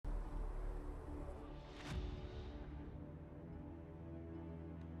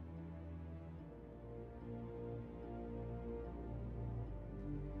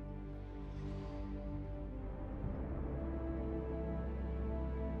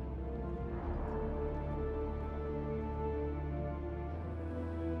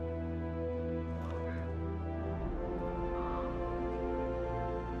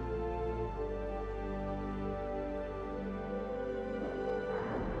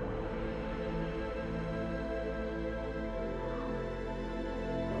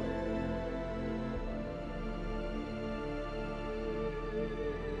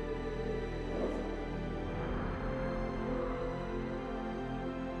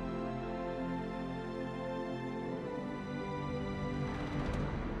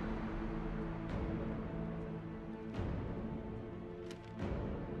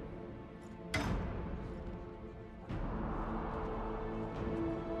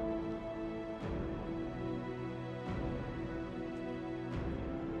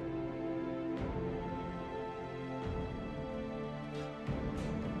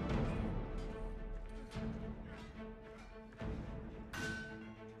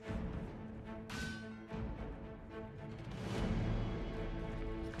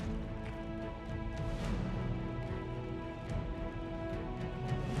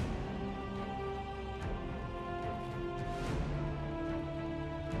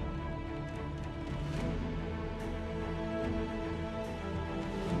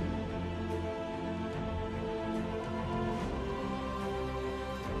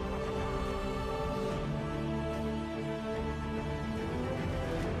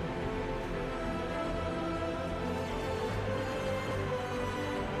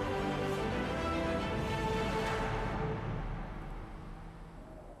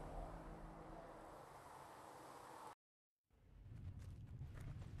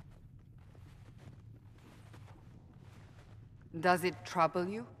Does it trouble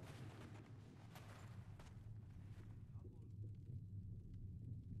you?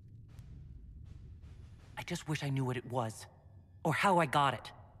 I just wish I knew what it was. Or how I got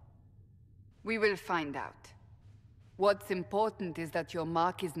it. We will find out. What's important is that your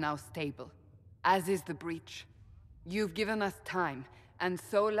mark is now stable, as is the breach. You've given us time, and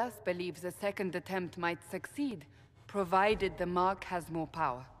Solas believes a second attempt might succeed, provided the mark has more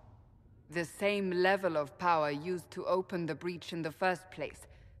power. The same level of power used to open the breach in the first place.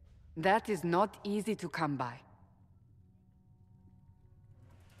 That is not easy to come by.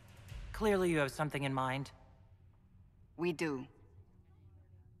 Clearly you have something in mind. We do.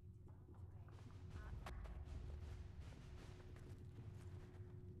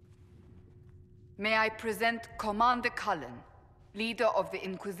 May I present Commander Cullen, leader of the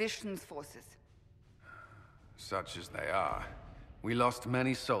Inquisition's forces. Such as they are. We lost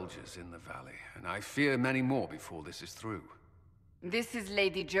many soldiers in the valley, and I fear many more before this is through. This is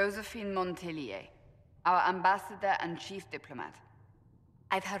Lady Josephine Montellier, our ambassador and chief diplomat.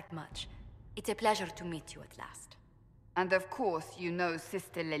 I've heard much. It's a pleasure to meet you at last. And of course, you know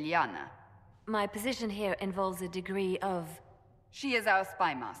Sister Leliana. My position here involves a degree of... She is our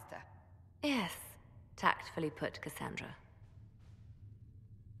spy master. Yes, tactfully put, Cassandra.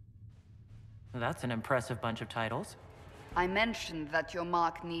 That's an impressive bunch of titles. I mentioned that your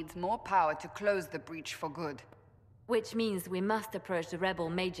mark needs more power to close the breach for good. Which means we must approach the rebel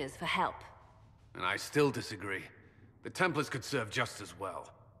mages for help. And I still disagree. The Templars could serve just as well.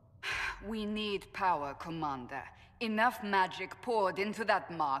 We need power, Commander. Enough magic poured into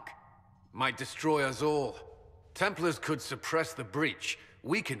that mark. Might destroy us all. Templars could suppress the breach,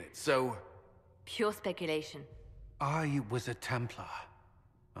 weaken it, so... Pure speculation. I was a Templar.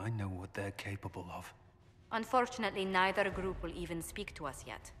 I know what they're capable of. Unfortunately, neither group will even speak to us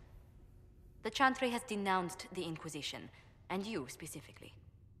yet. The Chantry has denounced the Inquisition, and you specifically.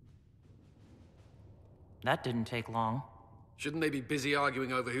 That didn't take long. Shouldn't they be busy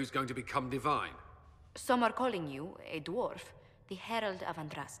arguing over who's going to become divine? Some are calling you, a dwarf, the Herald of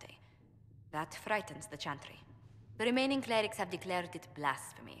Andraste. That frightens the Chantry. The remaining clerics have declared it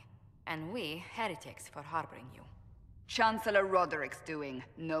blasphemy, and we, heretics, for harboring you. Chancellor Roderick's doing,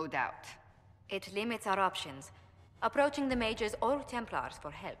 no doubt. It limits our options. Approaching the mages or Templars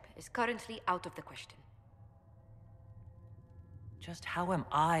for help is currently out of the question. Just how am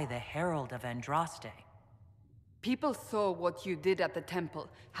I the Herald of Andraste? People saw what you did at the temple,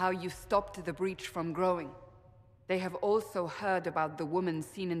 how you stopped the breach from growing. They have also heard about the woman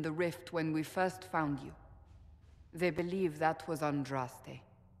seen in the rift when we first found you. They believe that was Andraste.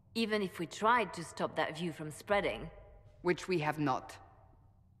 Even if we tried to stop that view from spreading... Which we have not.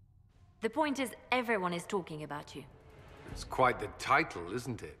 The point is, everyone is talking about you. It's quite the title,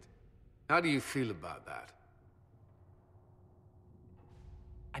 isn't it? How do you feel about that?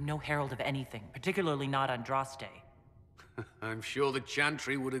 I'm no herald of anything, particularly not Andraste. I'm sure the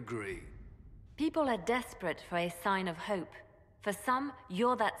Chantry would agree. People are desperate for a sign of hope. For some,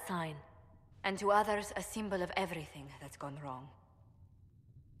 you're that sign. And to others, a symbol of everything that's gone wrong.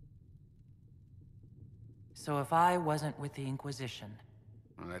 So if I wasn't with the Inquisition...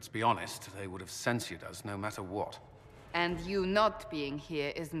 Well, let's be honest, they would have censored us no matter what. And you not being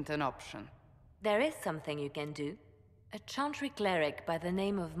here isn't an option. There is something you can do. A Chantry cleric by the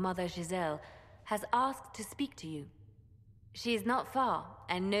name of Mother Giselle has asked to speak to you. She is not far,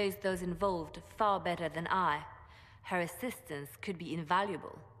 and knows those involved far better than I. Her assistance could be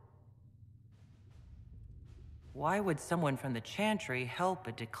invaluable. Why would someone from the Chantry help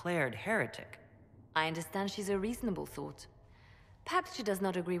a declared heretic? I understand she's a reasonable sort. Perhaps she does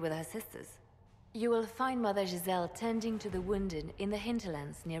not agree with her sisters. You will find Mother Giselle tending to the wounded in the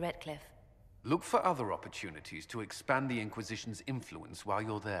hinterlands near Redcliffe. Look for other opportunities to expand the Inquisition's influence while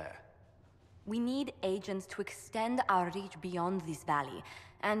you're there. We need agents to extend our reach beyond this valley,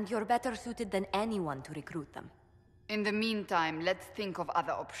 and you're better suited than anyone to recruit them. In the meantime, let's think of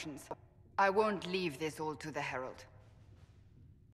other options. I won't leave this all to the Herald.